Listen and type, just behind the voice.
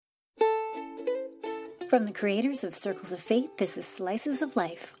From the creators of Circles of Faith, this is Slices of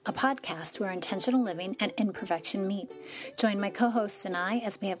Life, a podcast where intentional living and imperfection meet. Join my co-hosts and I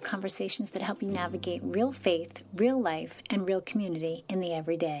as we have conversations that help you navigate real faith, real life, and real community in the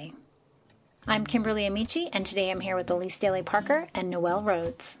everyday. I'm Kimberly Amici, and today I'm here with Elise Daly Parker and Noelle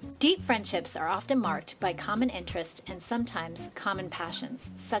Rhodes. Deep friendships are often marked by common interest and sometimes common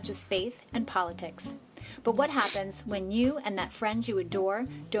passions, such as faith and politics. But what happens when you and that friend you adore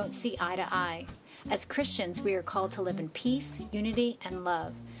don't see eye to eye? As Christians, we are called to live in peace, unity, and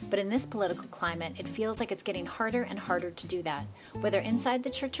love. But in this political climate, it feels like it's getting harder and harder to do that. Whether inside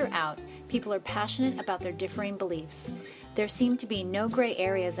the church or out, people are passionate about their differing beliefs. There seem to be no gray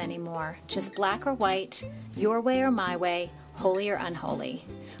areas anymore, just black or white, your way or my way, holy or unholy.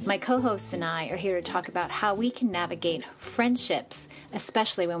 My co-hosts and I are here to talk about how we can navigate friendships,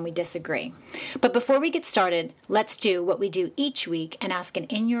 especially when we disagree. But before we get started, let's do what we do each week and ask an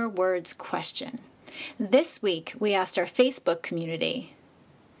in your words question. This week, we asked our Facebook community,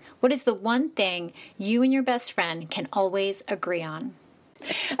 what is the one thing you and your best friend can always agree on?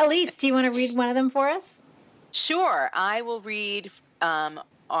 Elise, do you want to read one of them for us? Sure. I will read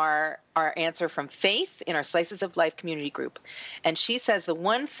our answer from Faith in our Slices of Life community group. And she says the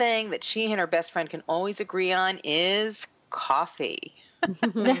one thing that she and her best friend can always agree on is coffee.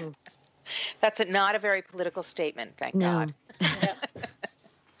 That's not a very political statement, thank God. Yep.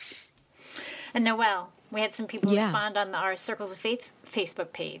 And Noelle, we had some people respond on our Circles of Faith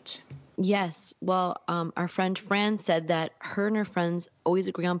Facebook page. Yes. Well, our friend Fran said that her and her friends always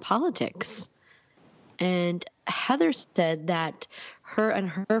agree on politics. And Heather said that her and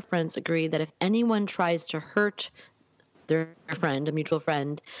her friends agree that if anyone tries to hurt their friend, a mutual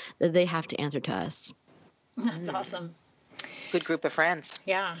friend, that they have to answer to us. That's awesome. Good group of friends.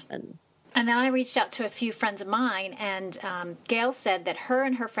 Yeah. And then I reached out to a few friends of mine, and Gail said that her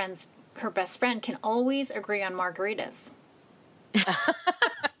and her best friend can always agree on margaritas.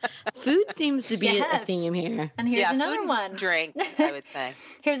 Food seems to be a theme here. And here's another one. Drink, I would say.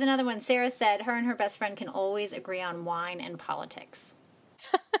 Here's another one. Sarah said her and her best friend can always agree on wine and politics.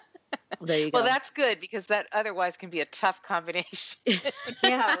 There you go. Well, that's good because that otherwise can be a tough combination.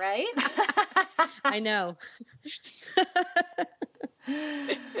 Yeah, right? I know.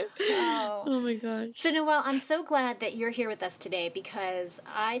 Oh my gosh. So, Noelle, I'm so glad that you're here with us today because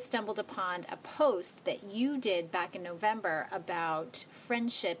I stumbled upon a post that you did back in November about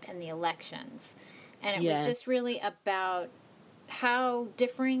friendship and the elections. And it was just really about how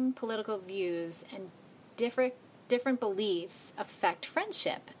differing political views and different beliefs affect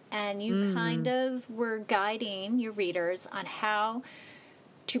friendship. And you kind of were guiding your readers on how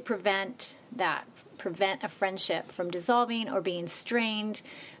to prevent a friendship from dissolving or being strained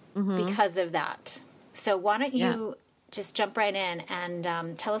because of that. So why don't you just jump right in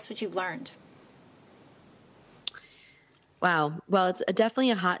and tell us what you've learned? Wow. Well, it's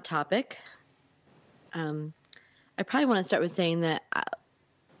definitely a hot topic. I probably want to start with saying that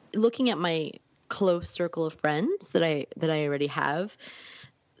looking at my close circle of friends that I already have,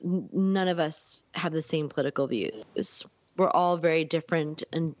 none of us have the same political views. We're all very different,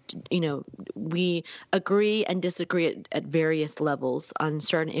 and we agree and disagree at various levels on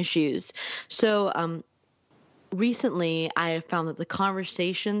certain issues. So recently I have found that the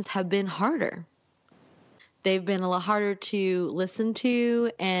conversations have been harder. They've been a lot harder to listen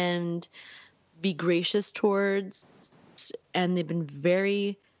to and be gracious towards, and they've been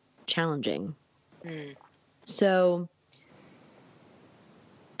very challenging. So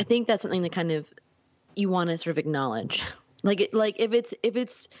I think that's something that kind of you want to sort of acknowledge. Like if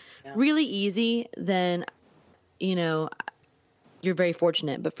it's really easy, then, you're very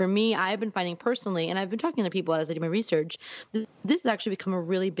fortunate. But for me, I've been finding personally, and I've been talking to people as I do my research, this has actually become a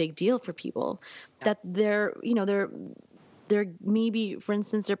really big deal for people that they're maybe, for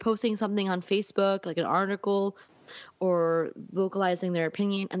instance, they're posting something on Facebook, like an article or vocalizing their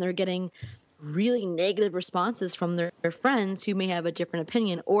opinion, and they're getting really negative responses from their friends who may have a different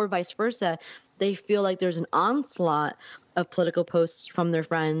opinion, or vice versa. They feel like there's an onslaught of political posts from their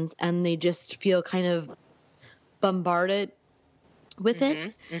friends, and they just feel kind of bombarded with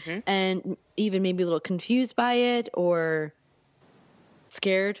it, and even maybe a little confused by it or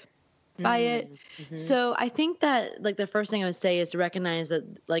scared by it. So I think that the first thing I would say is to recognize that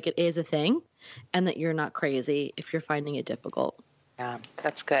it is a thing, and that you're not crazy if you're finding it difficult. Yeah,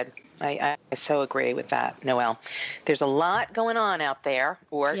 that's good. I so agree with that, Noelle. There's a lot going on out there,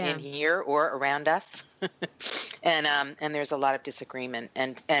 or in here, or around us, and there's a lot of disagreement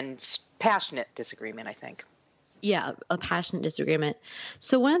and passionate disagreement, I think. Yeah, a passionate disagreement.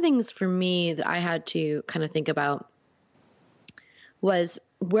 So one of the things for me that I had to kind of think about was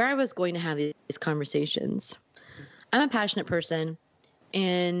where I was going to have these conversations. I'm a passionate person,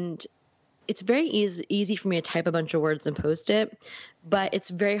 and it's very easy for me to type a bunch of words and post it, but it's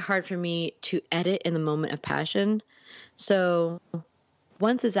very hard for me to edit in the moment of passion. So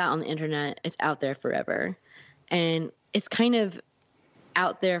once it's out on the internet, it's out there forever. And it's kind of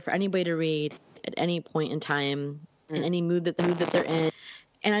out there for anybody to read at any point in time, in any mood that they're in.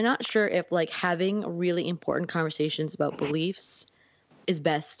 And I'm not sure if like having really important conversations about beliefs is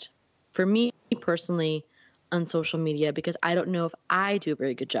best for me personally on social media, because I don't know if I do a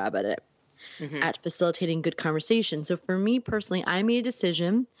very good job at it, at facilitating good conversation. So for me personally, I made a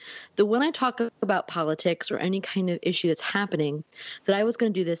decision that when I talk about politics or any kind of issue that's happening, that I was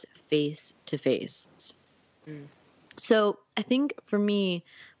going to do this face to face. So I think for me,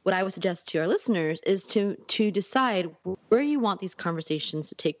 what I would suggest to our listeners is to decide where you want these conversations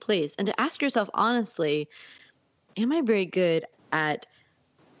to take place, and to ask yourself honestly, am I very good at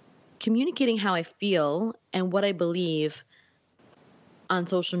communicating how I feel and what I believe on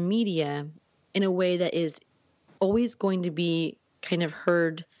social media in a way that is always going to be kind of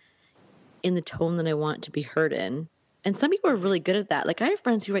heard in the tone that I want to be heard in? And some people are really good at that. Like I have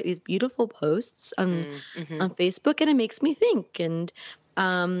friends who write these beautiful posts on Facebook, and it makes me think, and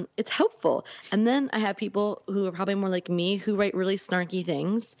it's helpful. And then I have people who are probably more like me who write really snarky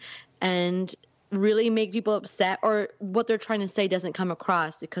things and really make people upset, or what they're trying to say doesn't come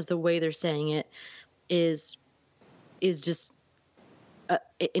across because the way they're saying it is just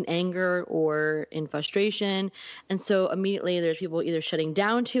in anger or in frustration. And so immediately there's people either shutting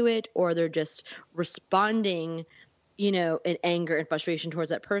down to it, or they're just responding, in anger and frustration towards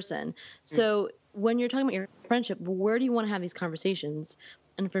that person. So when you're talking about your friendship, where do you want to have these conversations?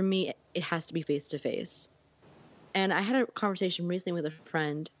 And for me, it has to be face to face. And I had a conversation recently with a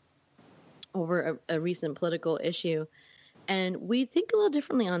friend over a recent political issue, and we think a little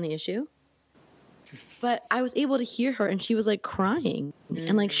differently on the issue. But I was able to hear her, and she was like crying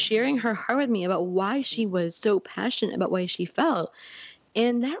and like sharing her heart with me about why she was so passionate about why she felt.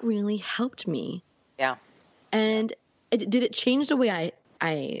 And that really helped me. Yeah. And did it change the way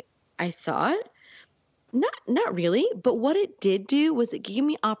I thought? Not really. But what it did do was it gave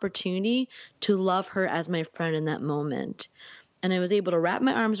me opportunity to love her as my friend in that moment. And I was able to wrap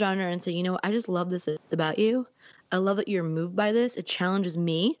my arms around her and say, I just love this about you. I love that you're moved by this. It challenges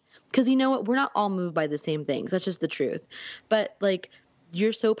me. Because you know what? We're not all moved by the same things. That's just the truth. But like,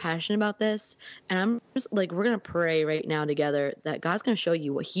 you're so passionate about this. And I'm just like, we're going to pray right now together that God's going to show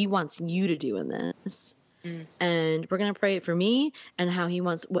you what he wants you to do in this. And we're going to pray for me and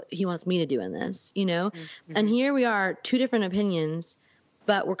what he wants me to do in this, And here we are, two different opinions,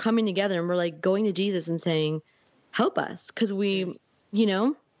 but we're coming together and we're like going to Jesus and saying, help us. Because we,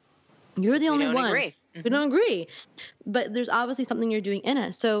 you're the only one. Agree. We don't agree, but there's obviously something you're doing in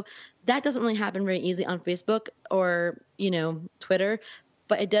us. So that doesn't really happen very easily on Facebook or, Twitter,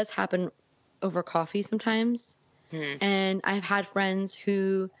 but it does happen over coffee sometimes. And I've had friends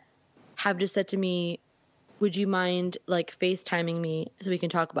who have just said to me, would you mind like FaceTiming me so we can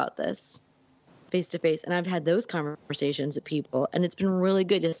talk about this face to face? And I've had those conversations with people, and it's been really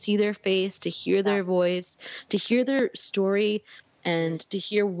good to see their face, to hear their voice, to hear their story, and to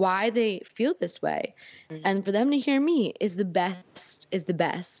hear why they feel this way. And for them to hear me is the best.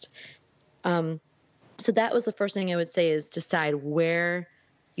 So that was the first thing I would say, is decide where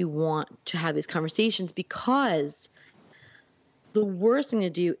you want to have these conversations, because the worst thing to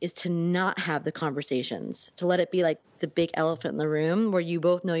do is to not have the conversations, to let it be like the big elephant in the room where you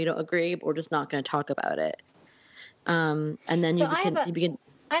both know you don't agree, but we're just not going to talk about it. And then so you begin.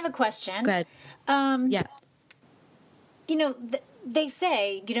 I have a question. Go ahead. Yeah. They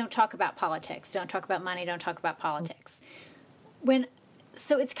say you don't talk about politics, don't talk about money, don't talk about politics.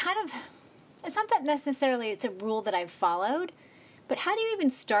 So it's not that necessarily it's a rule that I've followed, but how do you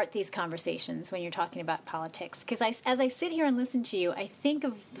even start these conversations when you're talking about politics? Because as I sit here and listen to you, I think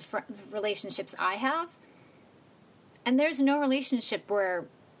of the relationships I have, and there's no relationship where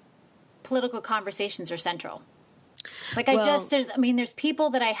political conversations are central. Like there's people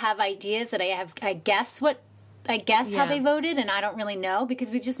that I have ideas that I guess how they voted, and I don't really know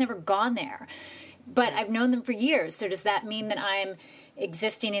because we've just never gone there. But I've known them for years. So does that mean that I'm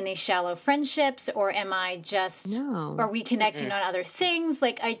existing in these shallow friendships, or am I just, are we connecting on other things?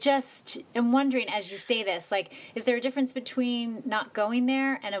 Like, I just am wondering, as you say this, like, is there a difference between not going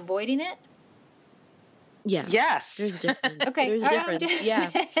there and avoiding it? Yeah. Yes. There's a difference. Okay. There's a difference.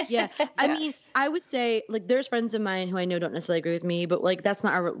 Yeah. I mean, I would say, like, there's friends of mine who I know don't necessarily agree with me, but like, that's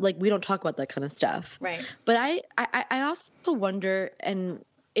not we don't talk about that kind of stuff. Right. But I also wonder, and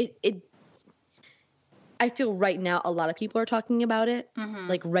I feel right now a lot of people are talking about it.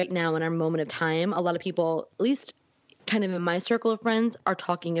 Like right now in our moment of time, a lot of people, at least kind of in my circle of friends, are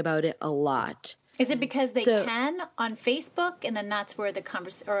talking about it a lot. Is it because they can on Facebook, and then that's where the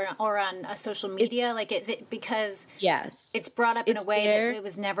conversation, or on a social media? Like, is it because it's brought up in a way that it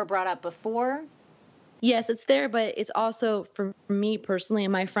was never brought up before? Yes, it's there, but it's also, for me personally,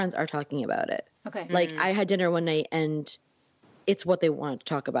 and my friends are talking about it. Okay. Like, I had dinner one night, and it's what they wanted to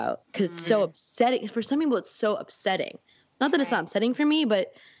talk about because it's so upsetting. For some people, it's so upsetting. Not that it's not upsetting for me,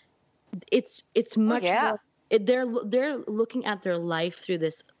 but it's much more. They're looking at their life through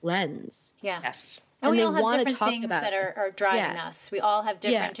this lens. Yeah. Yes. And we all have different things that are driving us. We all have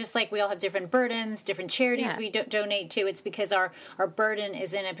different, just like we all have different burdens, different charities we donate to. It's because our burden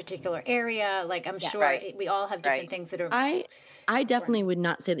is in a particular area. Like, I'm sure we all have different things that are. I definitely would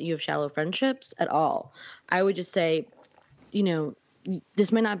not say that you have shallow friendships at all. I would just say, you know,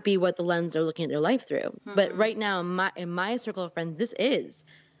 this might not be what the lens they're looking at their life through. But right now, in my circle of friends, this is.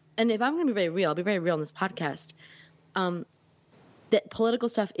 And if I'm going to be very real, I'll be very real on this podcast, that political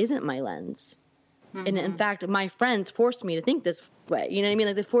stuff isn't my lens. And in fact, my friends forced me to think this way. You know what I mean?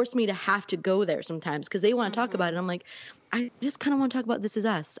 Like, they forced me to have to go there sometimes because they want to talk about it. And I'm like, I just kind of want to talk about This Is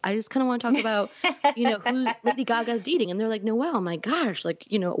Us. I just kind of want to talk about, you know, who Lady Gaga's dating. And they're like, Noelle, my gosh, like,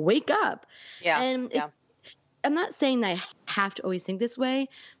 you know, wake up. Yeah. And I'm not saying that I have to always think this way,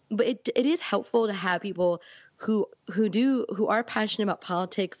 but it is helpful to have people who are passionate about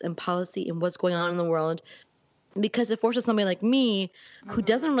politics and policy and what's going on in the world, because it forces somebody like me who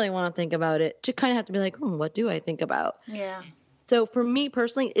doesn't really want to think about it to kind of have to be like, what do I think about? Yeah. So for me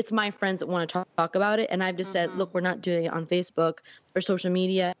personally, it's my friends that want to talk about it. And I've just said, look, we're not doing it on Facebook or social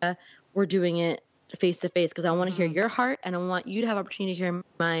media. We're doing it face to face because I want to hear your heart and I want you to have opportunity to hear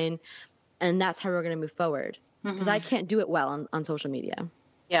mine. And that's how we're going to move forward, because I can't do it well on social media.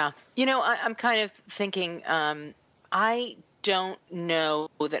 Yeah. You know, I'm kind of thinking, I don't know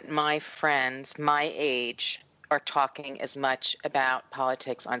that my friends my age are talking as much about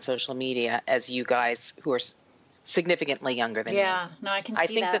politics on social media as you guys who are significantly younger than me. Yeah, no, I can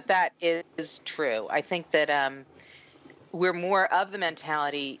see that. I think that is true. I think that we're more of the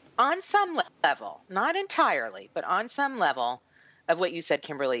mentality on some level, not entirely, but on some level of what you said,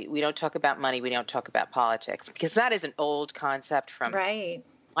 Kimberly. We don't talk about money. We don't talk about politics, because that is an old concept from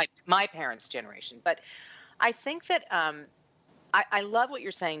my parents' generation. But I think that I love what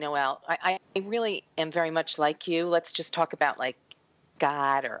you're saying, Noelle. I really am very much like you. Let's just talk about like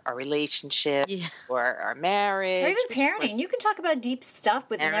God or our relationship or our marriage. Or even parenting. You can talk about deep stuff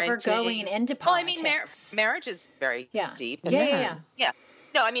with never going into politics. Well, I mean, marriage is very deep. Yeah.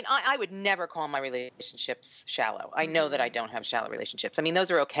 No, I mean, I would never call my relationships shallow. I know that I don't have shallow relationships. I mean,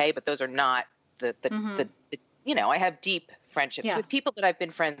 those are okay, but those are not the you know, I have deep friendships with people that I've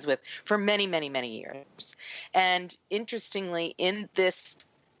been friends with for many, many, many years. And interestingly, in this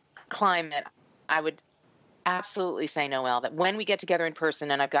climate, I would absolutely say, Noelle, that when we get together in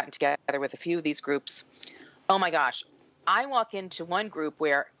person, and I've gotten together with a few of these groups, oh my gosh, I walk into one group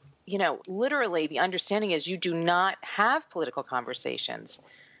where, you know, literally the understanding is you do not have political conversations.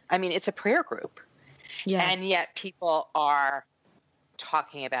 I mean, it's a prayer group. Yeah. And yet people are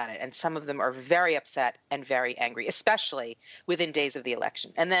talking about it. And some of them are very upset and very angry, especially within days of the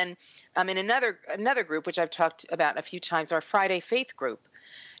election. And then in another group, which I've talked about a few times, our Friday Faith group.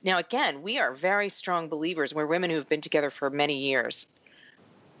 Now, again, we are very strong believers. We're women who have been together for many years.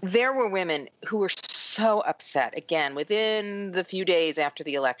 There were women who were so upset, again, within the few days after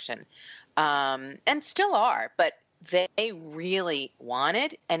the election, and still are, but they really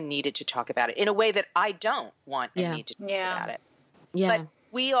wanted and needed to talk about it in a way that I don't want and need to talk about it. Yeah. But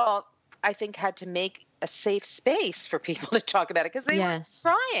we all, I think, had to make a safe space for people to talk about it because they were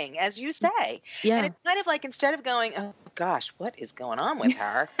crying, as you say. Yeah. And it's kind of like, instead of going, oh gosh, what is going on with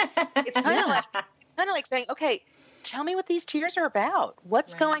her? It's kind of like saying, okay, tell me what these tears are about.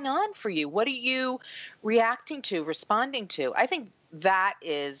 What's going on for you? What are you reacting to, responding to? I think that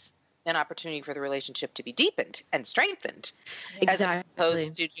is an opportunity for the relationship to be deepened and strengthened, as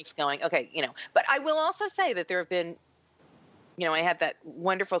opposed to just going, okay, you know. But I will also say that there have been, you know, I had that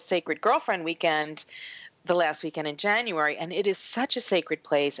wonderful Sacred Girlfriend weekend the last weekend in January, and it is such a sacred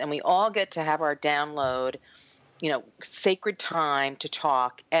place, and we all get to have our download, you know, sacred time to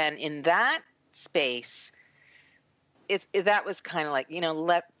talk. And in that space, that was kind of like, you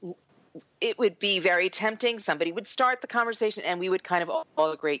know, it would be very tempting. Somebody would start the conversation and we would kind of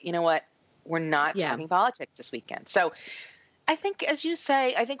all agree, you know what, we're not talking politics this weekend. So I think, as you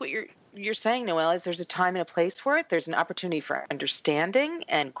say, I think what you're saying, Noelle, is there's a time and a place for it. There's an opportunity for understanding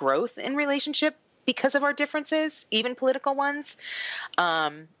and growth in relationship because of our differences, even political ones.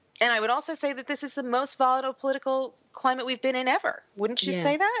 And I would also say that this is the most volatile political climate we've been in ever. Wouldn't you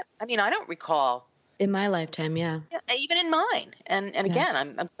say that? I mean, I don't recall. In my lifetime, yeah. Even in mine. And again,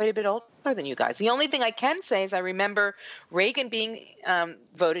 I'm quite a bit older than you guys. The only thing I can say is I remember Reagan being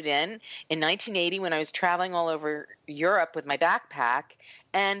voted in 1980 when I was traveling all over Europe with my backpack,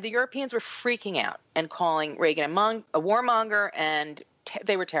 and the Europeans were freaking out and calling Reagan a warmonger, and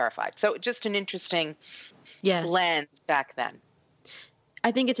they were terrified. So just an interesting lens back then.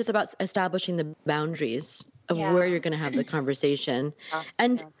 I think it's just about establishing the boundaries of where you're going to have the conversation.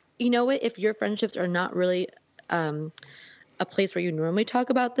 You know what? If your friendships are not really a place where you normally talk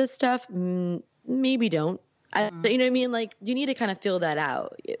about this stuff, maybe don't. You know what I mean? Like, you need to kind of feel that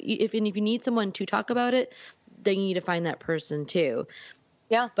out. If you need someone to talk about it, then you need to find that person too.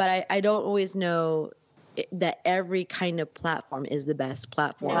 Yeah. But I don't always know that every kind of platform is the best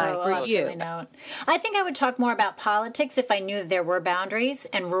platform for you. Don't. I think I would talk more about politics if I knew that there were boundaries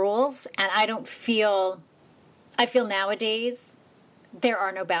and rules, and I feel nowadays there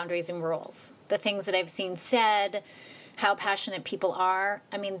are no boundaries and rules. The things that I've seen said, how passionate people are,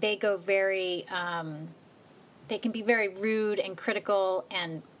 I mean, they go very, they can be very rude and critical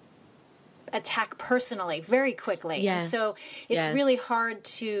and attack personally very quickly. Yes. And so it's really hard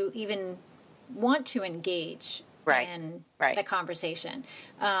to even want to engage in the conversation.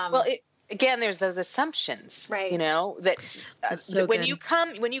 Again, there's those assumptions, right? You know, that when you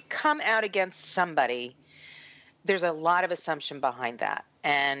come out against somebody, there's a lot of assumption behind that.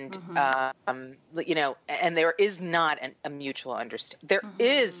 And, you know, and there is not a mutual understanding. There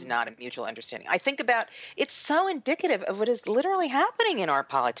is not a mutual understanding. I think about, it's so indicative of what is literally happening in our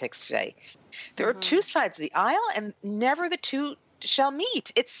politics today. There are two sides of the aisle, and never the two shall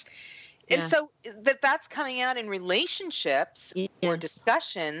meet. And so that's coming out in relationships or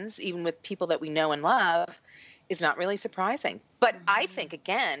discussions, even with people that we know and love, is not really surprising. But I think,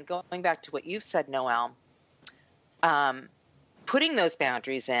 again, going back to what you've said, Noelle, putting those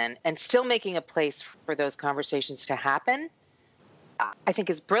boundaries in and still making a place for those conversations to happen, I think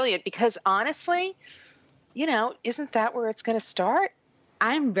is brilliant, because honestly, you know, isn't that where it's going to start?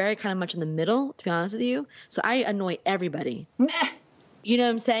 I'm very kind of much in the middle, to be honest with you. So I annoy everybody. You know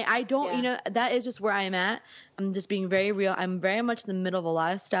what I'm saying? I don't, you know, that is just where I'm at. I'm just being very real. I'm very much in the middle of a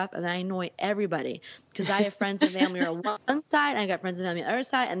lot of stuff, and I annoy everybody because I have friends and family on one side, and I got friends and family on the other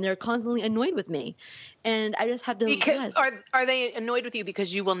side, and they're constantly annoyed with me. And I just have to. Because, are they annoyed with you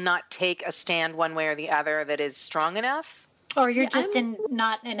because you will not take a stand one way or the other that is strong enough? Or you're just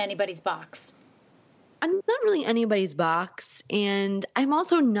not in anybody's box? I'm not really anybody's box, and I'm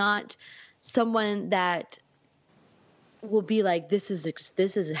also not someone that will be like, this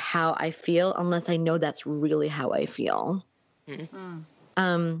is how I feel, unless I know that's really how I feel. Mm-hmm.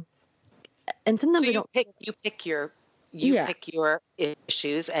 And sometimes so you pick your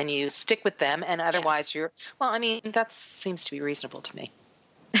issues and you stick with them, and otherwise that seems to be reasonable to me.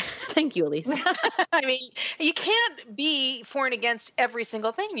 Thank you, Elise. I mean, you can't be for and against every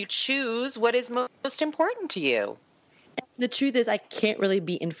single thing. You choose what is most important to you. The truth is, I can't really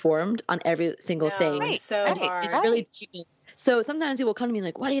be informed on every single thing. Right. So hard. It's really cheap. So sometimes people come to me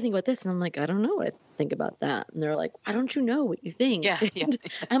like, "What do you think about this?" And I'm like, "I don't know what I think about that." And they're like, "Why don't you know what you think?" Yeah.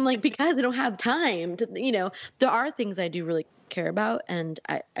 I'm like, "Because I don't have time to." You know, there are things I do really care about, and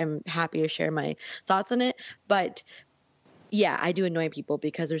I'm happy to share my thoughts on it. But yeah, I do annoy people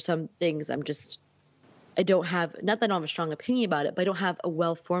because there's some things I don't have. Not that I don't have a strong opinion about it, but I don't have a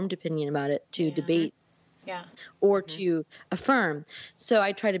well-formed opinion about it to debate. Yeah. Or to affirm. So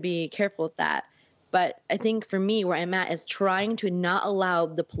I try to be careful with that. But I think for me, where I'm at is trying to not allow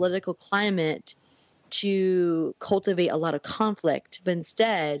the political climate to cultivate a lot of conflict, but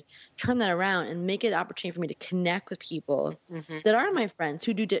instead turn that around and make it an opportunity for me to connect with people that are my friends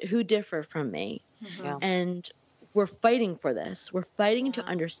who differ from me. And we're fighting for this. We're fighting to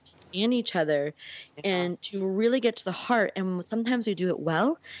understand each other and to really get to the heart. And sometimes we do it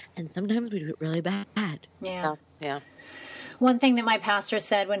well, and sometimes we do it really bad. Yeah. Yeah. One thing that my pastor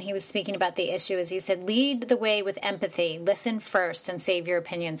said when he was speaking about the issue is he said, lead the way with empathy, listen first, and save your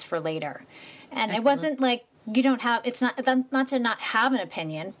opinions for later. And It wasn't like you don't have, it's not to not have an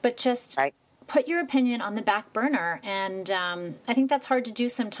opinion, but just put your opinion on the back burner. And I think that's hard to do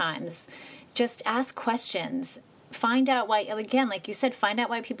sometimes. Just ask questions. Find out why, again, like you said, find out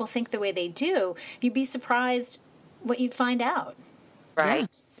why people think the way they do. You'd be surprised what you'd find out. Right.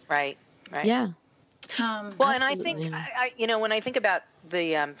 Yeah. And I think, when I think about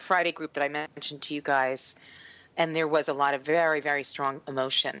the Friday group that I mentioned to you guys, and there was a lot of very, very strong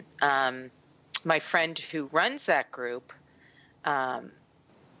emotion. My friend who runs that group,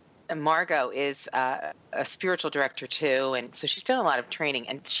 Margot is a spiritual director too, and so she's done a lot of training,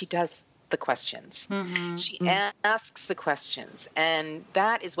 and she does the questions. Mm-hmm. She asks the questions, and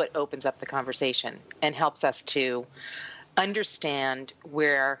that is what opens up the conversation and helps us to understand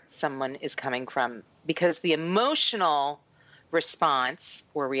where someone is coming from, because the emotional response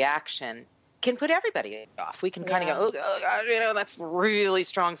or reaction can put everybody off. We can kind of go, oh God, that's really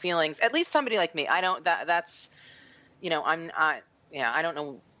strong feelings. At least somebody like me, I don't, that's, I don't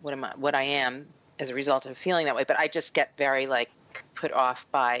know what I am as a result of feeling that way, but I just get very put off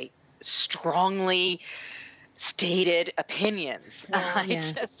by strongly stated opinions. I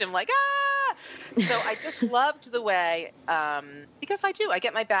just am like, So I just loved the way, because I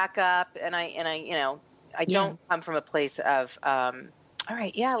get my back up, and I don't come from a place of, all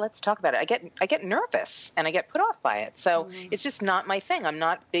right, let's talk about it. I get nervous and I get put off by it. So it's just not my thing. I'm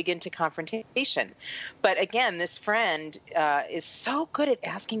not big into confrontation. But again, this friend is so good at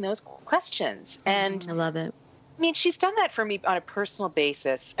asking those questions. And I love it. I mean, she's done that for me on a personal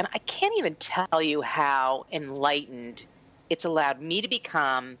basis. And I can't even tell you how enlightened it's allowed me to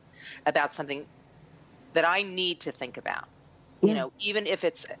become about something that I need to think about. Even if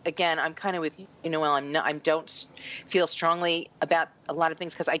it's, again, I'm kind of with you, Noelle, I don't feel strongly about a lot of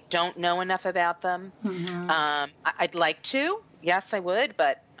things because I don't know enough about them. Mm-hmm. I'd like to, yes, I would,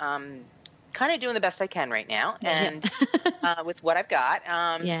 but kind of doing the best I can right now, and with what I've got.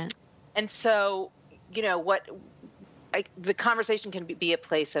 And so, the conversation can be a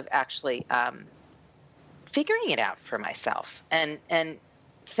place of actually figuring it out for myself and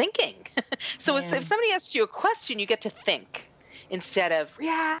thinking. So if somebody asks you a question, you get to think instead of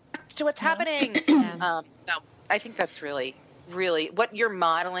react to what's happening. So I think that's really, really what you're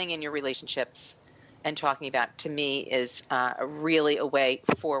modeling in your relationships and talking about, to me, is really a way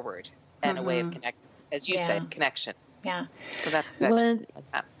forward and a way of connecting, as you said, connection. Yeah. So that's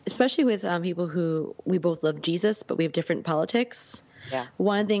especially with people who we both love Jesus, but we have different politics. Yeah.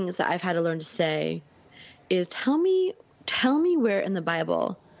 One of the things that I've had to learn to say is, tell me where in the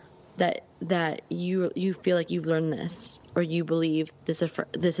Bible that you feel like you've learned this, or you believe this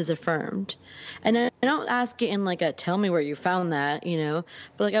is affirmed. And I don't ask it in a tell me where you found that,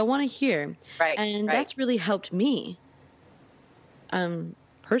 but I want to hear. Right. And that's really helped me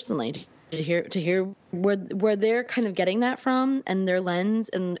personally to hear where they're kind of getting that from, and their lens,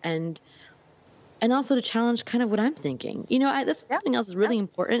 and also to challenge kind of what I'm thinking. That's something else is really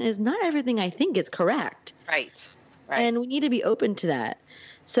important, is not everything I think is correct. Right. And we need to be open to that.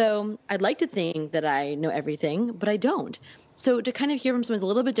 So I'd like to think that I know everything, but I don't. So to kind of hear from someone who's a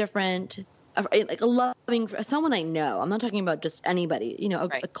little bit different, a loving, someone I know, I'm not talking about just anybody,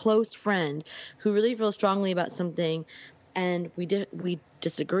 a close friend who really feels strongly about something, and we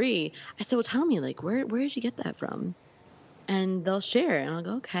disagree. I said, well, tell me, where did you get that from? And they'll share, and I'll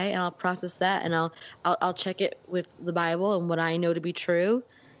go, okay, and I'll process that, and I'll check it with the Bible and what I know to be true,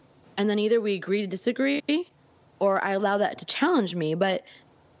 and then either we agree to disagree, or I allow that to challenge me. But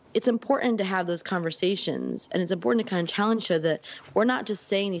it's important to have those conversations, and it's important to kind of challenge so that we're not just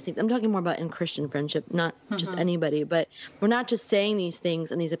saying these things. I'm talking more about in Christian friendship, not just anybody, but we're not just saying these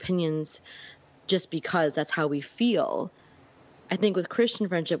things and these opinions just because that's how we feel. I think with Christian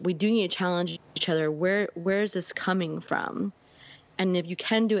friendship, we do need to challenge each other. Where is this coming from? And if you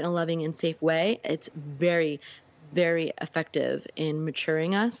can do it in a loving and safe way, it's very, very effective in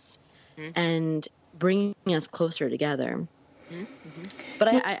maturing us and bringing us closer together. But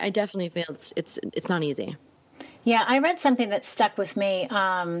I definitely feel it's not easy. Yeah, I read something that stuck with me.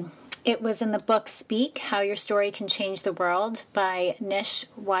 It was in the book Speak, How Your Story Can Change the World by Nish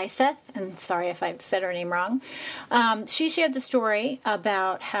Wyseth. I'm sorry if I've said her name wrong. She shared the story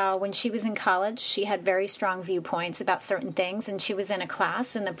about how when she was in college, she had very strong viewpoints about certain things, and she was in a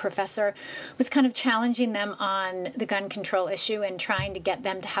class, and the professor was kind of challenging them on the gun control issue and trying to get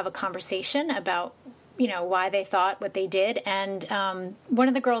them to have a conversation about why they thought what they did. And one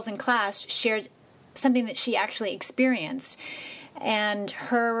of the girls in class shared something that she actually experienced. And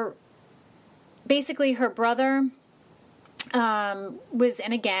her brother was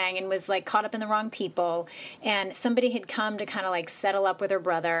in a gang and was caught up in the wrong people. And somebody had come to kind of settle up with her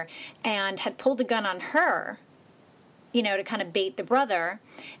brother and had pulled a gun on her, to kind of bait the brother.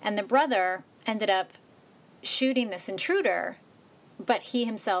 And the brother ended up shooting this intruder, but he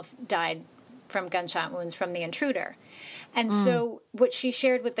himself died from gunshot wounds from the intruder. And so what she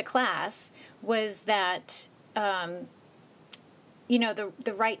shared with the class was that, the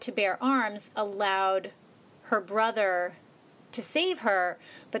right to bear arms allowed her brother to save her,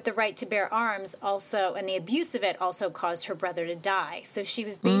 but the right to bear arms also, and the abuse of it also caused her brother to die. So she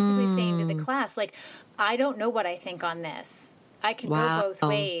was basically saying to the class, I don't know what I think on this. I could go both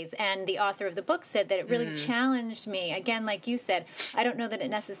ways. And the author of the book said that it really challenged me. Again, like you said, I don't know that it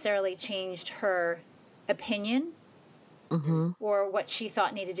necessarily changed her opinion or what she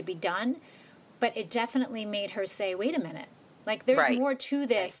thought needed to be done, but it definitely made her say, wait a minute, like there's more to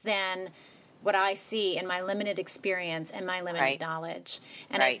this than what I see in my limited experience and my limited knowledge.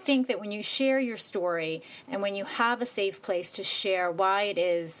 And I think that when you share your story and when you have a safe place to share why it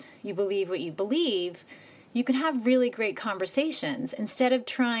is you believe what you believe, you can have really great conversations instead of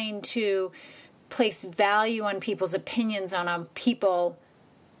trying to place value on people's opinions on people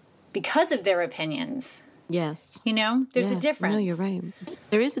because of their opinions. Yes. You know, there's a difference. No, you're right.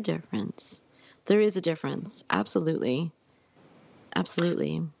 There is a difference. There is a difference. Absolutely.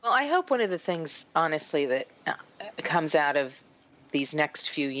 Absolutely. Well, I hope one of the things, honestly, that comes out of these next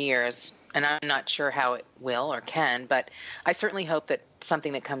few years, and I'm not sure how it will or can, but I certainly hope that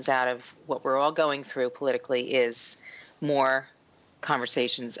something that comes out of what we're all going through politically is more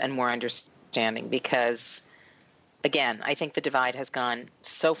conversations and more understanding, because, again, I think the divide has gone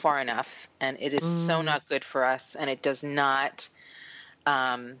so far enough, and it is so not good for us, and it does not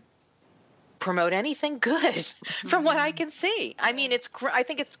promote anything good from what I can see. I mean, I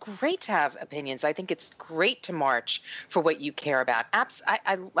think it's great to have opinions. I think it's great to march for what you care about.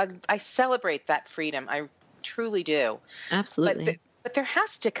 I celebrate that freedom. I truly do. Absolutely. But there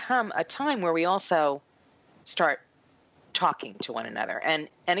has to come a time where we also start talking to one another. And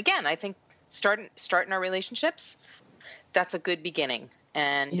again, I think starting our relationships, that's a good beginning.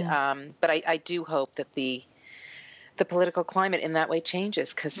 And but I do hope that the political climate in that way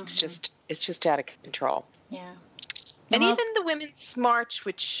changes, because it's just out of control. Yeah. And even the Women's March,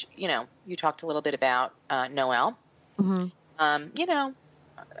 which, you talked a little bit about, Noelle,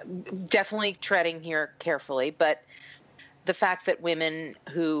 definitely treading here carefully, but the fact that women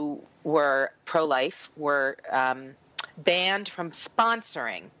who were pro-life were banned from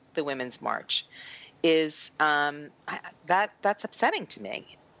sponsoring the Women's March is that's upsetting to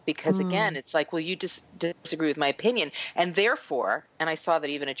me. Because, again, it's like, well, you just disagree with my opinion. And therefore, and I saw that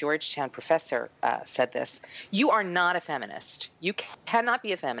even a Georgetown professor said this, you are not a feminist. You cannot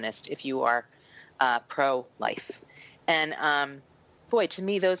be a feminist if you are pro-life. And, boy, to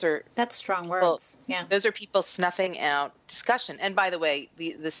me, that's strong words. Yeah. Those are people snuffing out discussion. And by the way,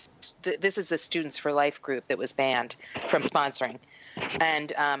 this is the Students for Life group that was banned from sponsoring.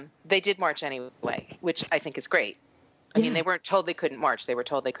 And they did march anyway, which I think is great. I mean, they weren't told they couldn't march. They were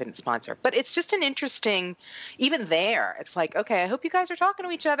told they couldn't sponsor. But it's just an interesting, even there, it's like, okay, I hope you guys are talking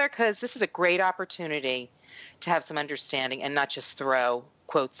to each other, because this is a great opportunity to have some understanding and not just throw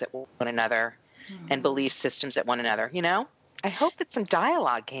quotes at one another and belief systems at one another, I hope that some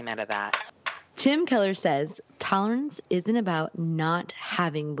dialogue came out of that. Tim Keller says, tolerance isn't about not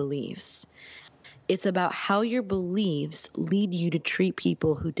having beliefs. It's about how your beliefs lead you to treat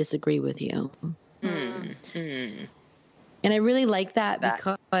people who disagree with you. And I really like that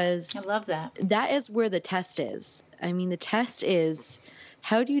because I love that. That is where the test is. I mean, the test is,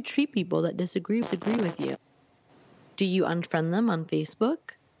 how do you treat people that disagree with you? Do you unfriend them on Facebook?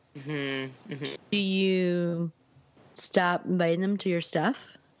 Do you stop inviting them to your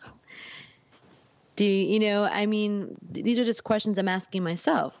stuff? These are just questions I'm asking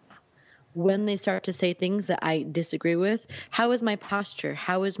myself. When they start to say things that I disagree with, how is my posture?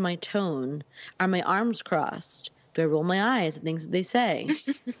 How is my tone? Are my arms crossed? Do I roll my eyes at things that they say?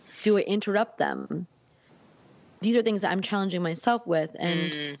 Do I interrupt them? These are things that I'm challenging myself with,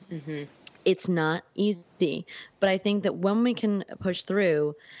 and it's not easy. But I think that when we can push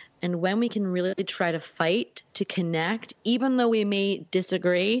through and when we can really try to fight to connect, even though we may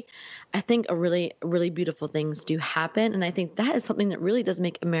disagree, I think a really, really beautiful things do happen. And I think that is something that really does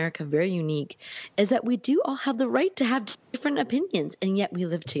make America very unique, is that we do all have the right to have different opinions, and yet we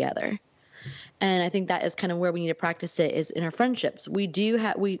live together. And I think that is kind of where we need to practice it, is in our friendships. We do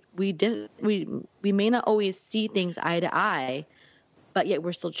have we may not always see things eye to eye, but yet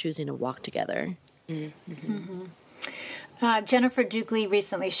we're still choosing to walk together. Jennifer Dugley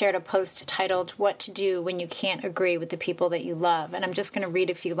recently shared a post titled "What to Do When You Can't Agree with the People That You Love," and I'm just going to read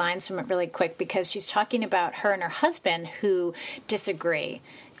a few lines from it really quick, because she's talking about her and her husband who disagree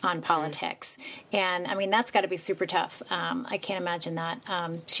on politics. And I mean, that's got to be super tough. I can't imagine that.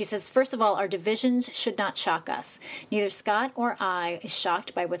 She says, first of all, our divisions should not shock us. Neither Scott or I is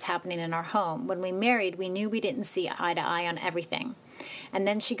shocked by what's happening in our home. When we married, we knew we didn't see eye to eye on everything. And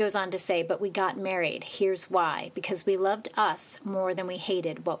then she goes on to say, but we got married. Here's why. Because we loved us more than we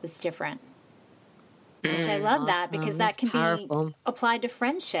hated what was different. Which I love that because that can powerful. be applied to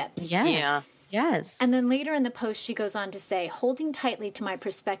friendships. Yes. Yeah. Yes. And then later in the post, she goes on to say, holding tightly to my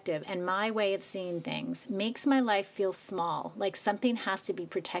perspective and my way of seeing things makes my life feel small, like something has to be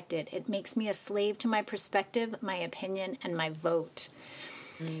protected. It makes me a slave to my perspective, my opinion, and my vote.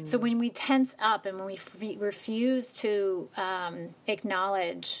 So when we tense up and when we refuse to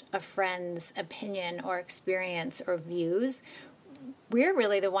acknowledge a friend's opinion or experience or views, we're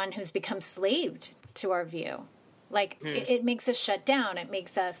really the one who's become slaved to our view. Like it makes us shut down. It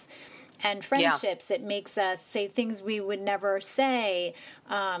makes us end friendships. It makes us say things we would never say.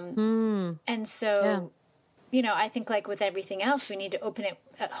 And so, you know, I think like with everything else, we need to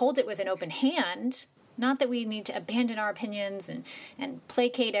hold it with an open hand. Not that we need to abandon our opinions and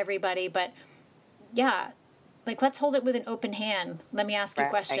placate everybody, but yeah, like let's hold it with an open hand. Let me ask you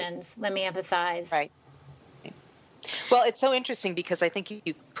questions. Let me empathize. Right. Well, it's so interesting because I think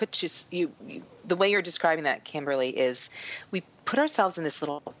you put the way you're describing that, Kimberly, is we put ourselves in this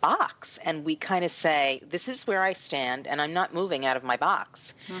little box and we kind of say, this is where I stand and I'm not moving out of my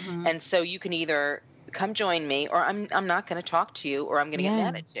box. And so you can either come join me or I'm not going to talk to you or I'm going to get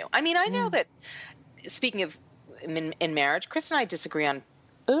mad at you. I mean, I know that speaking of in marriage, Chris and I disagree on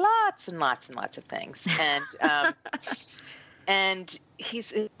lots and lots and lots of things. And, and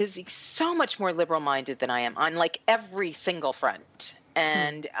he's so much more liberal-minded than I am on like every single front.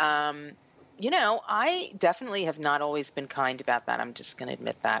 And, you know, I definitely have not always been kind about that. I'm just going to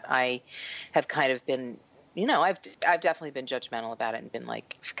admit that. I have kind of been, you know, I've definitely been judgmental about it and been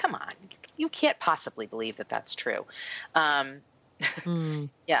like, come on, you can't possibly believe that that's true.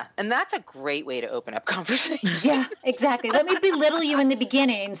 Yeah. And that's a great way to open up conversation. Yeah, exactly. Let me belittle you in the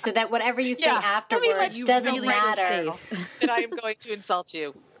beginning so that whatever you say afterwards doesn't really matter. And I am going to insult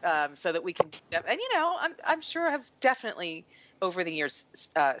you so that we can, and you know, I'm sure I've definitely over the years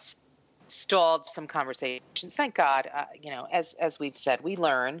stalled some conversations. Thank God, you know, as we've said, we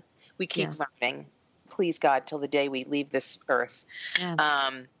learn, we keep learning, please God, till the day we leave this earth.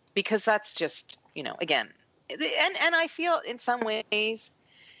 Because that's just, you know, again, and I feel in some ways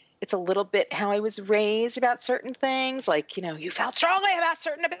it's a little bit how I was raised about certain things. Like, you know, you felt strongly about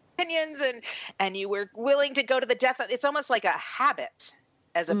certain opinions and you were willing to go to the death. It's almost like a habit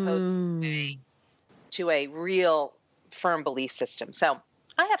as opposed to a real firm belief system. So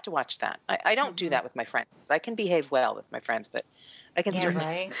I have to watch that. I don't do that with my friends. I can behave well with my friends, but I can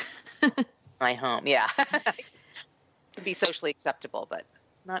certainly my home. Yeah. To be socially acceptable, but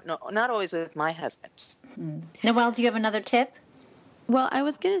not always with my husband. Noelle, do you have another tip? Well, I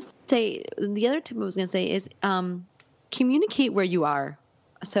was going to say, the other tip I was going to say is communicate where you are.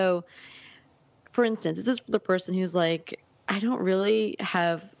 So, for instance, this is for the person who's like, I don't really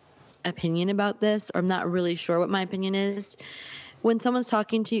have opinion about this, or I'm not really sure what my opinion is. When someone's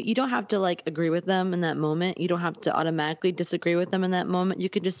talking to you, you don't have to like agree with them in that moment. You don't have to automatically disagree with them in that moment. You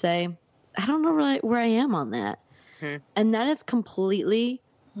could just say, I don't know really where I am on that. And that is completely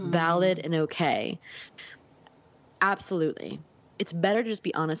valid and okay. Absolutely. It's better to just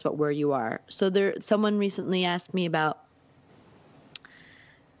be honest about where you are. So someone recently asked me about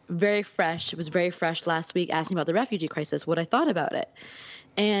it was very fresh last week, asking about the refugee crisis, what I thought about it.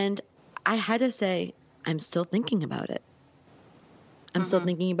 And I had to say, I'm still thinking about it. I'm still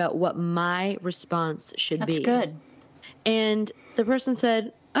thinking about what my response should be. That's good. And the person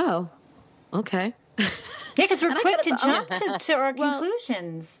said, oh, okay. Yeah, because we're quick to jump to our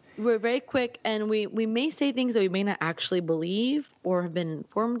conclusions. We're very quick, and we may say things that we may not actually believe or have been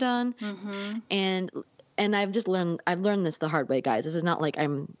informed on. And I've learned this the hard way, guys. This is not like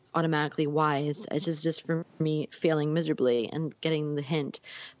I'm automatically wise. It's just for me failing miserably and getting the hint.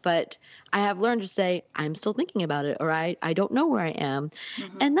 But I have learned to say, I'm still thinking about it, or I don't know where I am.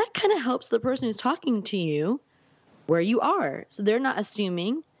 And that kind of helps the person who's talking to you where you are. So they're not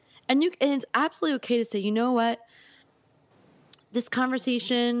assuming. And it's absolutely okay to say, you know what, this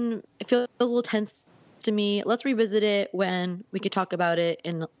conversation, it feels a little tense to me. Let's revisit it when we could talk about it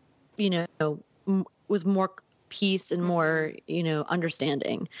in, you know, with more peace and more, you know,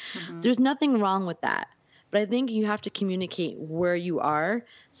 understanding. There's nothing wrong with that. But I think you have to communicate where you are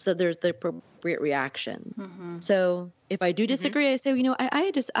so there's the appropriate reaction. So if I do disagree, I say, you know,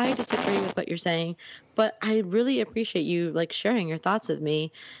 I disagree with what you're saying, but I really appreciate you like sharing your thoughts with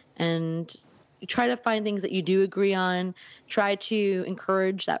me. And try to find things that you do agree on. Try to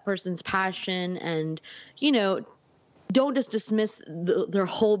encourage that person's passion, and, you know, don't just dismiss their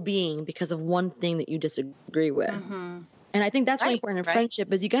whole being because of one thing that you disagree with. And I think that's really important in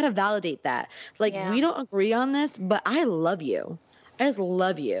friendship is you got to validate that. Like, we don't agree on this, but I love you. I just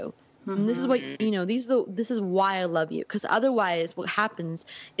love you. And this is what, this is why I love you. Because otherwise what happens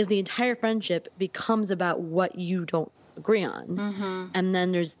is the entire friendship becomes about what you don't agree on. And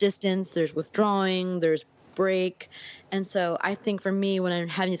then there's distance, there's withdrawing, there's break. And so I think for me, when I'm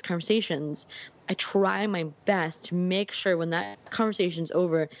having these conversations, I try my best to make sure when that conversation's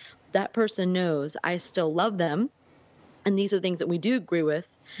over, that person knows I still love them. And these are things that we do agree with.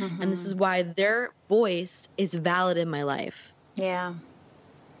 And this is why their voice is valid in my life. Yeah.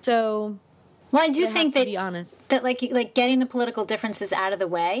 So, well, I do think that, to be honest, that like getting the political differences out of the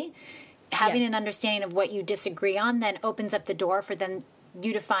way, having an understanding of what you disagree on, then opens up the door for then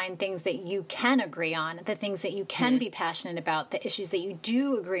you to find things that you can agree on, the things that you can be passionate about, the issues that you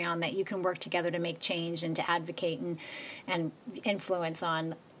do agree on, that you can work together to make change and to advocate and influence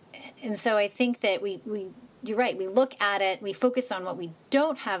on. And so I think that we you're right. We look at it. We focus on what we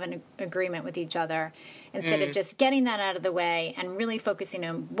don't have an agreement with each other instead of just getting that out of the way and really focusing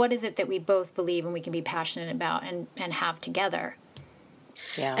on what is it that we both believe and we can be passionate about and have together.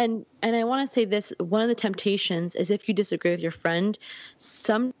 Yeah. And I want to say this, one of the temptations is if you disagree with your friend,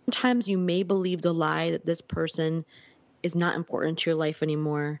 sometimes you may believe the lie that this person is not important to your life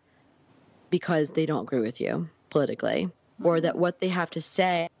anymore because they don't agree with you politically. Or that what they have to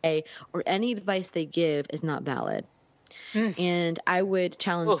say or any advice they give is not valid. And I would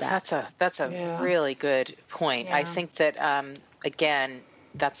challenge that. That's a really good point. Yeah. I think that, again,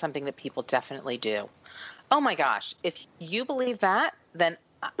 that's something that people definitely do. Oh, my gosh. If you believe that, then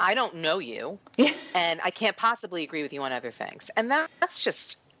I don't know you. And I can't possibly agree with you on other things. And that's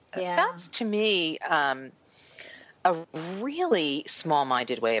just, that's to me a really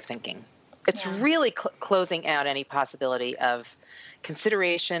small-minded way of thinking. It's really closing out any possibility of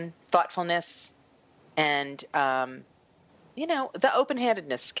consideration, thoughtfulness, and, the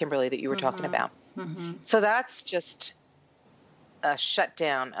open-handedness, Kimberly, that you were talking about. So that's just a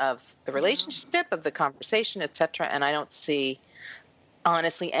shutdown of the relationship, of the conversation, et cetera. And I don't see,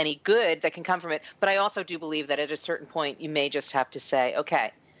 honestly, any good that can come from it. But I also do believe that at a certain point, you may just have to say,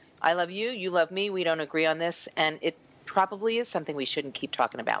 okay, I love you, you love me, we don't agree on this, and it probably is something we shouldn't keep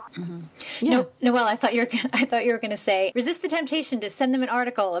talking about. No, Noelle, I thought you were going to say resist the temptation to send them an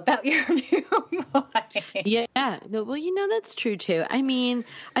article about your view. Yeah, no, well, that's true too. I mean,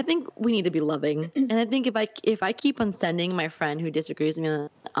 I think we need to be loving, and I think if I keep on sending my friend who disagrees with me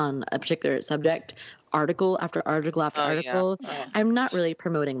on a particular subject article after article after article, I'm not really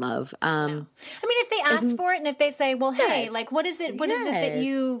promoting love. No. I mean, if they ask for it and if they say, well, hey, like, what is it that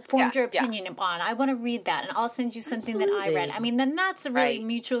you formed your opinion upon? I want to read that and I'll send you something that I read. I mean, then that's a really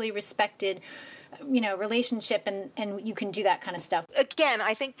mutually respected, relationship and you can do that kind of stuff. Again,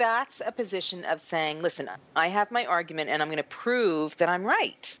 I think that's a position of saying, listen, I have my argument and I'm going to prove that I'm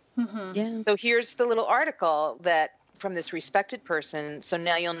right. Yeah. So here's the little article that from this respected person, so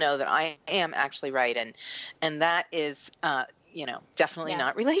now you'll know that I am actually right, and that is, definitely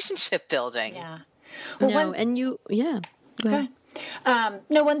not relationship building. Yeah. Well, Go ahead.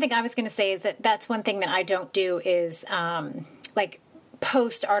 One thing I was going to say is that's one thing that I don't do is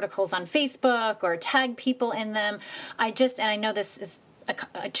post articles on Facebook or tag people in them. And I know this is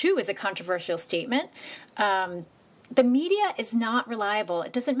a controversial statement. The media is not reliable.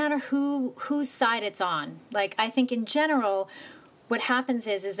 It doesn't matter whose side it's on. Like, I think in general, what happens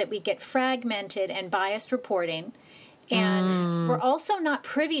is that we get fragmented and biased reporting, and we're also not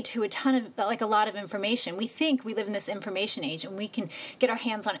privy to a lot of information. We think we live in this information age and we can get our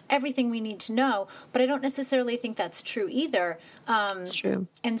hands on everything we need to know, but I don't necessarily think that's true either. It's true.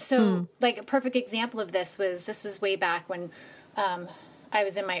 And so, a perfect example of this was way back when I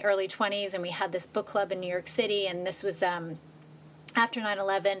was in my early 20s, and we had this book club in New York City, and this was after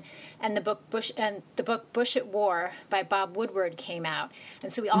 9/11, and the book Bush at War by Bob Woodward came out,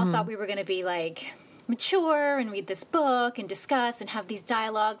 and so we all thought we were going to be mature and read this book and discuss and have these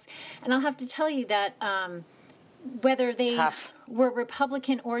dialogues, and I'll have to tell you that whether they were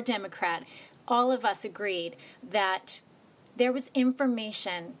Republican or Democrat, all of us agreed that there was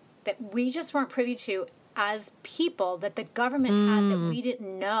information that we just weren't privy to as people that the government had that we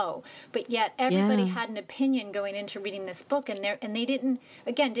didn't know, but yet everybody had an opinion going into reading this book, and they didn't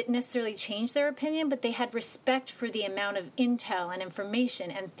necessarily change their opinion, but they had respect for the amount of intel and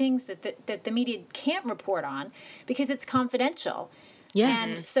information and things that the media can't report on because it's confidential.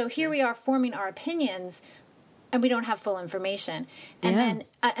 And so here we are forming our opinions, and we don't have full information. And then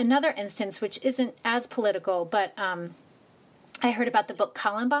another instance, which isn't as political, but I heard about the book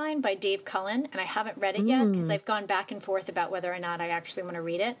Columbine by Dave Cullen, and I haven't read it yet because I've gone back and forth about whether or not I actually want to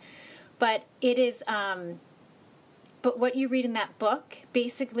read it. But it is, but what you read in that book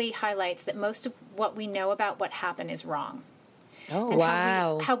basically highlights that most of what we know about what happened is wrong. Oh, and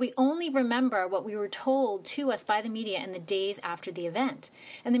wow. how we only remember what we were told to us by the media in the days after the event.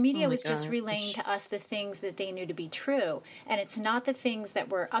 And the media was just relaying to us the things that they knew to be true. And it's not the things that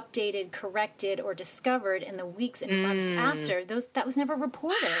were updated, corrected, or discovered in the weeks and months after. That was never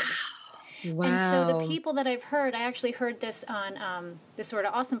reported. Wow. And so the people that I've heard, I actually heard this on this Sort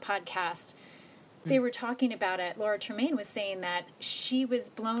of Awesome podcast. They were talking about it. Laura Tremaine was saying that she was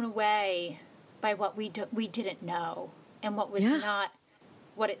blown away by what we didn't know and what was not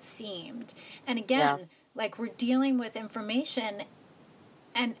what it seemed. And again, like, we're dealing with information,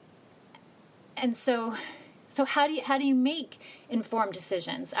 and so how do you make informed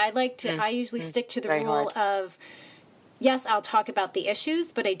decisions? I usually stick to the rule of, yes, I'll talk about the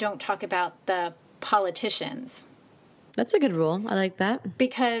issues, but I don't talk about the politicians. That's a good rule. I like that.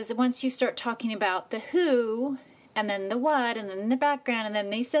 Because once you start talking about the who, and then the what, and then the background, and then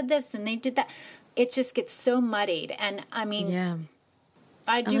they said this and they did that, it just gets so muddied. And I mean,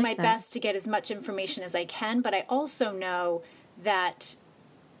 I do my best to get as much information as I can, but I also know that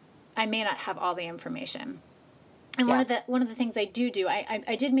I may not have all the information. And one of the things I do,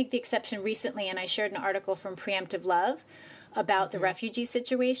 I did make the exception recently, and I shared an article from Preemptive Love about the refugee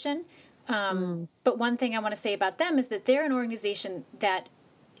situation. But one thing I want to say about them is that they're an organization that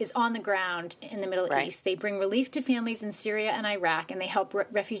is on the ground in the Middle East. They bring relief to families in Syria and Iraq, and they help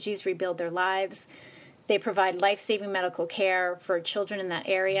refugees rebuild their lives. They provide life-saving medical care for children in that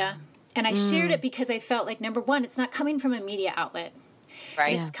area. And I shared it because I felt like, number one, it's not coming from a media outlet.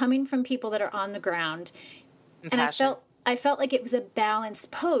 Right. It's coming from people that are on the ground. And I felt like it was a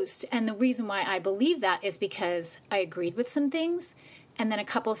balanced post. And the reason why I believe that is because I agreed with some things, and then a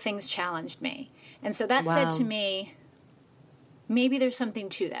couple of things challenged me. And so that said to me, maybe there's something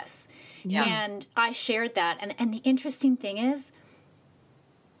to this. Yeah. And I shared that. And the interesting thing is,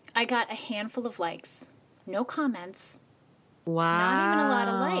 I got a handful of likes, no comments. Wow. Not even a lot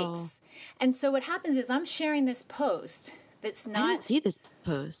of likes. And so what happens is, I'm sharing this post that's not... I didn't see this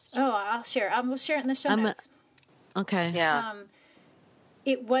post. Oh, I'll share. I will share it in the show notes. Okay. Yeah.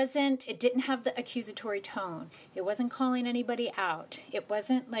 It didn't have the accusatory tone. It wasn't calling anybody out. It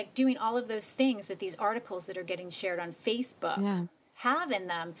wasn't like doing all of those things that these articles that are getting shared on Facebook have in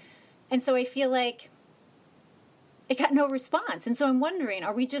them. And so I feel like it got no response. And so I'm wondering,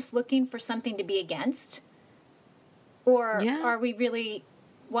 are we just looking for something to be against? Or are we really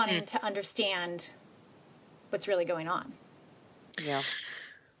wanting to understand what's really going on? Yeah.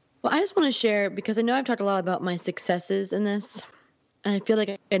 Well, I just want to share, because I know I've talked a lot about my successes in this, and I feel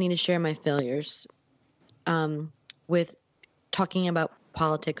like I need to share my failures with talking about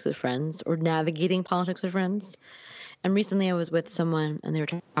politics with friends or navigating politics with friends. And recently I was with someone, and they were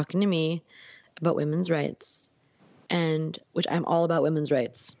talking to me about women's rights, and which I'm all about women's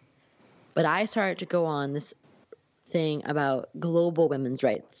rights. But I started to go on this thing about global women's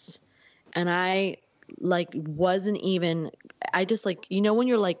rights. And I wasn't even, I just when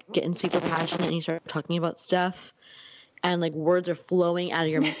you're getting super passionate and you start talking about stuff, and words are flowing out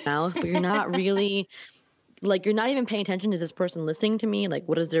of your mouth, but you're not really, you're not even paying attention. Is this person listening to me?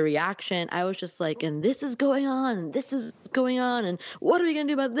 What is their reaction? I was just and this is going on, and this is going on, and what are we going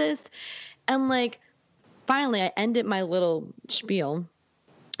to do about this? And finally I ended my little spiel,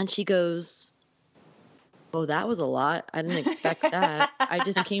 and she goes, "Oh, that was a lot. I didn't expect that. I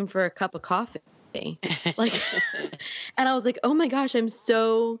just came for a cup of coffee." And I was like, "Oh my gosh, I'm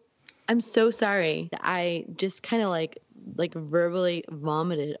so sorry." I just kind of verbally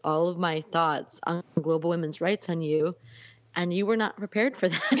vomited all of my thoughts on global women's rights on you, and you were not prepared for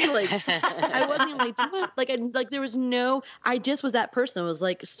that. I wasn't there was no, I just was that person. I was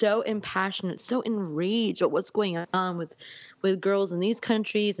so impassionate, so enraged at what's going on with girls in these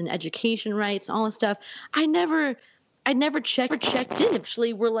countries and education rights, all this stuff. I never checked in.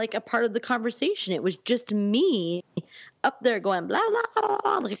 Actually, we're a part of the conversation. It was just me up there going blah blah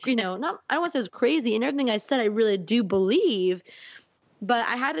blah. Not, I don't want to say it was crazy, and everything I said I really do believe, but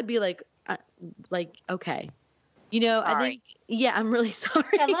I had to be okay, I think I'm really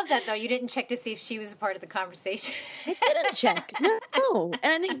sorry. I love that though. You didn't check to see if she was a part of the conversation. I didn't check. No,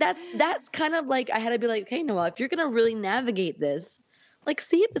 and I think that's kind of I had to be okay, Noelle, if you're gonna really navigate this,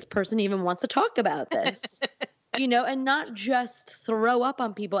 see if this person even wants to talk about this. And not just throw up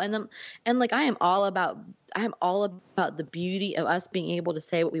on people. And I am all about the beauty of us being able to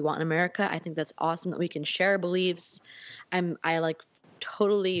say what we want in America. I think that's awesome that we can share beliefs. I'm on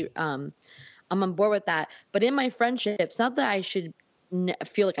board with that. But in my friendships, not that I should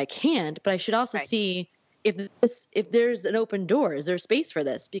feel like I can't, but I should also see if there's an open door, is there space for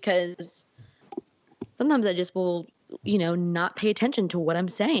this? Because sometimes I just will, not pay attention to what I'm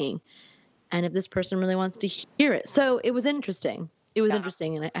saying. and if this person really wants to hear it. So it was interesting. It was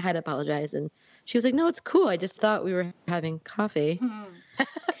interesting, and I had to apologize. And she was like, no, it's cool. I just thought we were having coffee.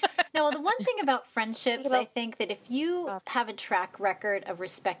 No, well, the one thing about friendships, I think that if you have a track record of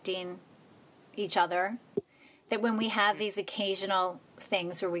respecting each other, that when we have these occasional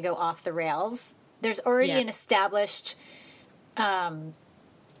things where we go off the rails, there's already an established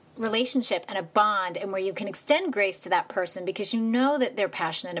relationship and a bond, and where you can extend grace to that person because you know that they're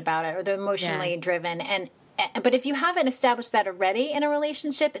passionate about it or they're emotionally driven. But if you haven't established that already in a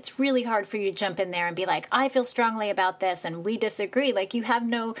relationship, it's really hard for you to jump in there and be like, I feel strongly about this and we disagree. Like, you have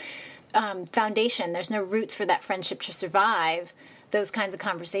no foundation. There's no roots for that friendship to survive those kinds of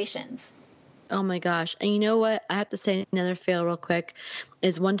conversations. Oh my gosh. And you know what? I have to say another fail real quick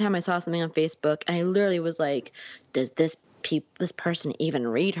is one time I saw something on Facebook and I literally was like, does this person even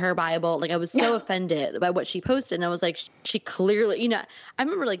read her Bible? Like, I was so offended by what she posted, and I was like, she clearly, I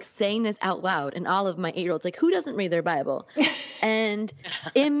remember like saying this out loud, and all of my 8-year-olds like, who doesn't read their Bible? And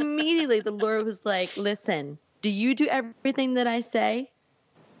immediately the Lord was like, listen, do you do everything that I say?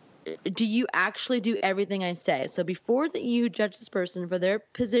 Do you actually do everything I say? So before that you judge this person for their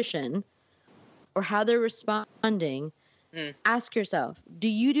position or how they're responding, ask yourself, do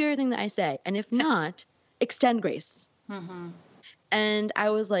you do everything that I say? And if not, extend grace. Mm-hmm. And I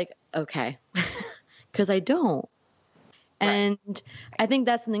was like, okay, because I don't. Right. And I think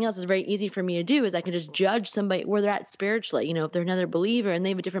that's something else that's very easy for me to do is I can just judge somebody where they're at spiritually, if they're another believer and they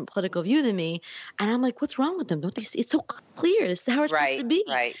have a different political view than me. And I'm like, what's wrong with them? Don't they see? It's so clear. This is how it's supposed to be.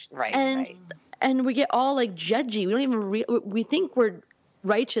 Right. And we get all like judgy. We don't even we think we're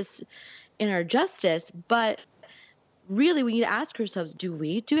righteous in our justice, but really, we need to ask ourselves, do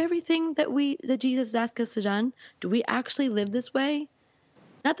we do everything that Jesus asked us to do? Do we actually live this way?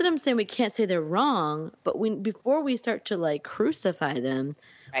 Not that I'm saying we can't say they're wrong, but before we start to like crucify them,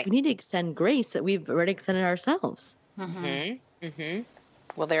 we need to extend grace that we've already extended ourselves. Mm-hmm. Mm-hmm.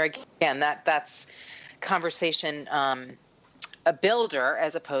 Well, there again, that's conversation, a builder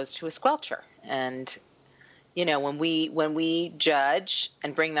as opposed to a squelcher. And, when we judge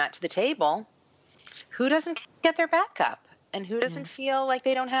and bring that to the table, who doesn't get their back up, and who doesn't feel like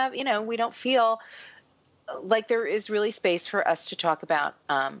they don't have, we don't feel like there is really space for us to talk about,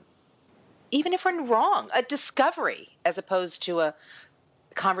 even if we're wrong, a discovery as opposed to a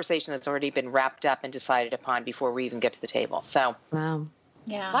conversation that's already been wrapped up and decided upon before we even get to the table. So, wow.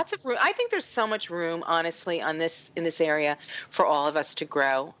 Yeah. Lots of room. I think there's so much room, honestly, in this area for all of us to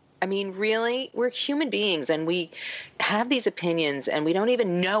grow. I mean, really, we're human beings and we have these opinions and we don't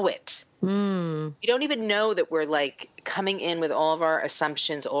even know it. You don't even know that we're like coming in with all of our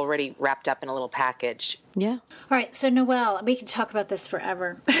assumptions already wrapped up in a little package. Yeah. All right. So Noelle, we could talk about this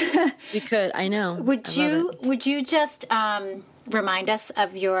forever. We could. I know. Would you just remind us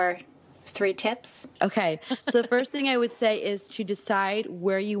of your 3 tips? Okay. So the first thing I would say is to decide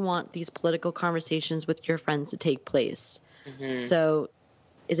where you want these political conversations with your friends to take place. Mm-hmm. So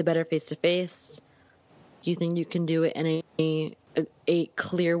is it better face-to-face? Do you think you can do it in a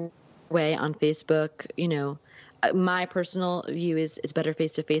clear way on Facebook? My personal view is it's better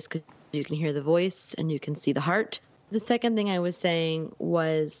face-to-face because you can hear the voice and you can see the heart. The second thing I was saying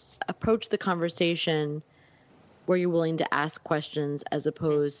was approach the conversation where you're willing to ask questions as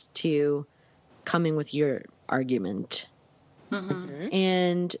opposed to coming with your argument. Mm-hmm.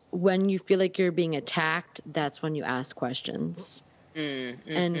 And when you feel like you're being attacked, that's when you ask questions. Mm-hmm.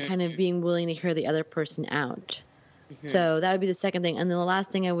 And kind of being willing to hear the other person out. Mm-hmm. So that would be the second thing. And then the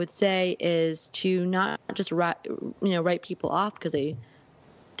last thing I would say is to not just write people off because they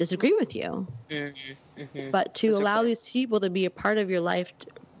disagree with you, but to allow these people to be a part of your life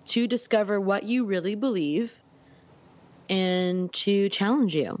to discover what you really believe and to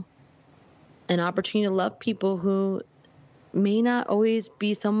challenge you. An opportunity to love people who may not always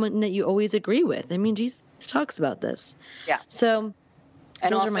be someone that you always agree with. I mean, Jesus talks about this. Yeah. So,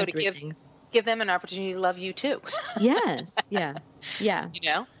 and also to give them an opportunity to love you too. Yes. Yeah. Yeah.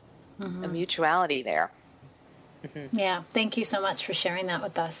 A mutuality there. Mm-hmm. Yeah. Thank you so much for sharing that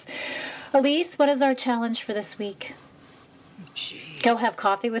with us. Elise, what is our challenge for this week? Jeez. Go have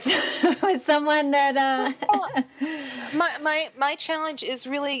coffee with someone that. My challenge is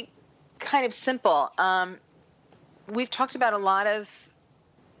really kind of simple. We've talked about a lot of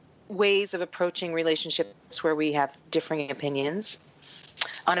ways of approaching relationships where we have differing opinions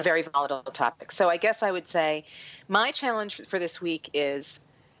on a very volatile topic. So I guess I would say my challenge for this week is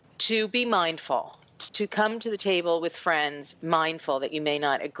to be mindful, to come to the table with friends mindful that you may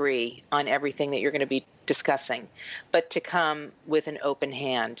not agree on everything that you're going to be discussing, but to come with an open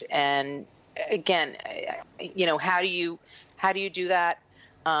hand. And again, how do you do that?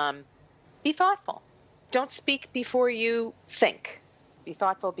 be thoughtful. Don't speak before you think. Be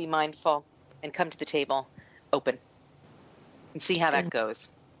thoughtful, be mindful, and come to the table open and see how that goes.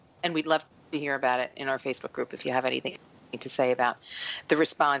 And we'd love to hear about it in our Facebook group if you have anything to say about the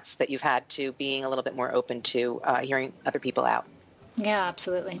response that you've had to being a little bit more open to hearing other people out. Yeah,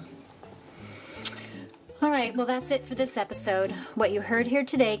 absolutely. All right, well, that's it for this episode. What you heard here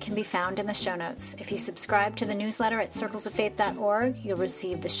today can be found in the show notes. If you subscribe to the newsletter at circlesoffaith.org, you'll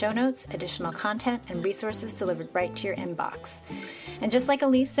receive the show notes, additional content, and resources delivered right to your inbox. And just like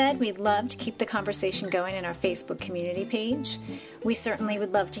Elise said, we'd love to keep the conversation going in our Facebook community page. We certainly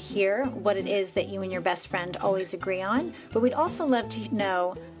would love to hear what it is that you and your best friend always agree on, but we'd also love to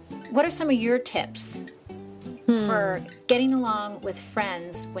know, what are some of your tips for getting along with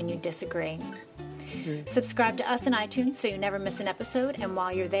friends when you disagree? Subscribe to us on iTunes so you never miss an episode, and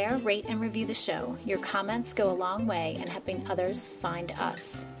while you're there, rate and review the show. Your comments go a long way in helping others find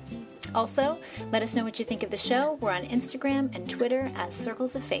us. Also, let us know what you think of the show. We're on Instagram and Twitter as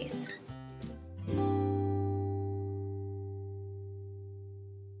Circles of Faith.